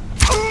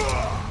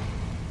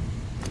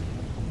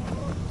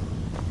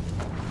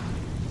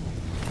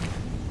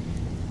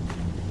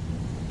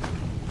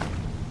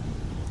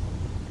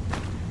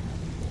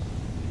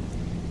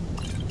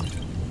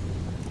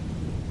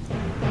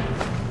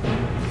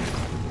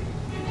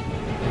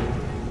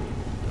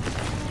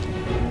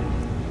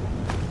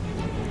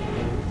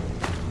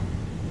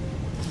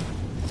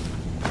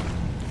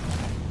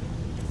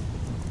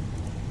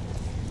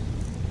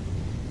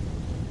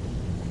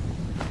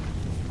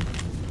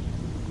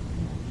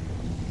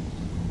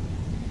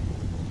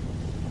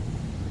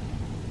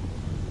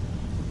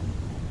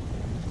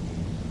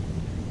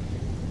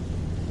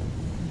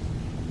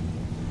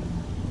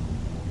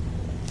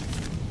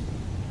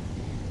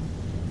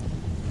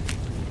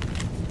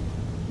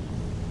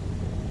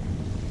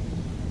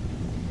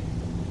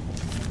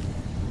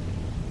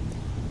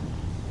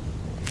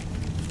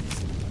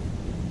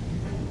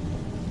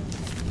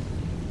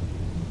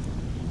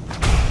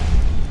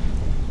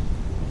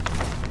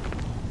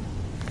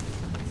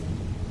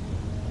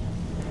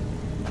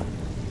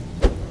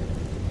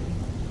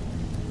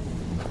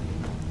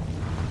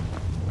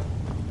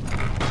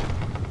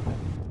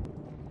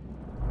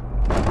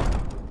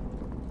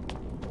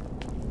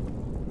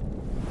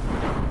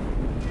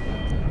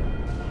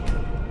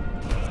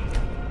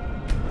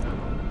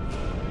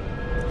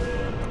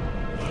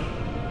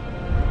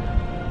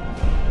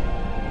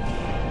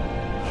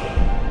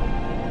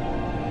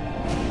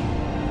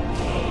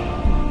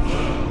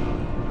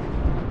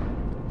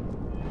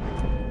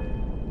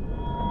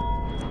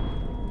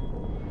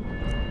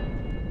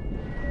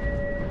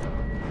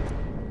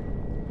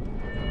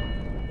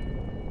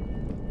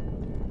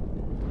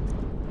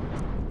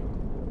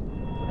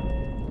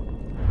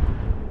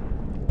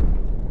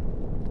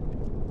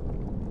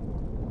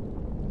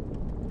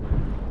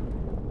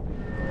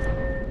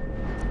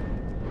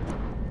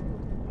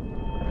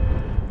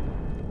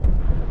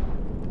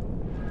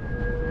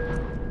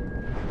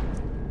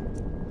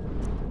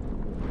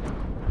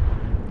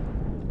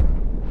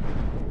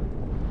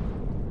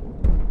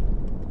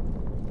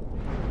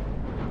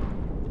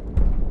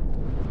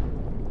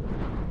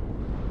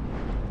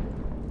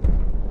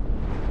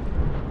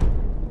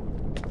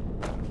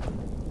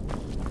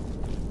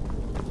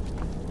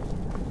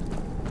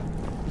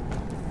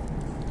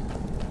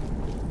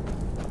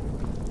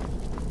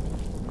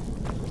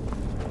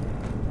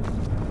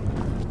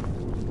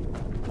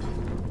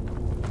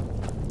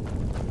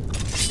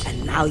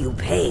 Now you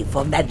pay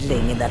for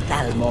meddling in the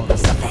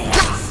Thalmor's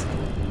affair.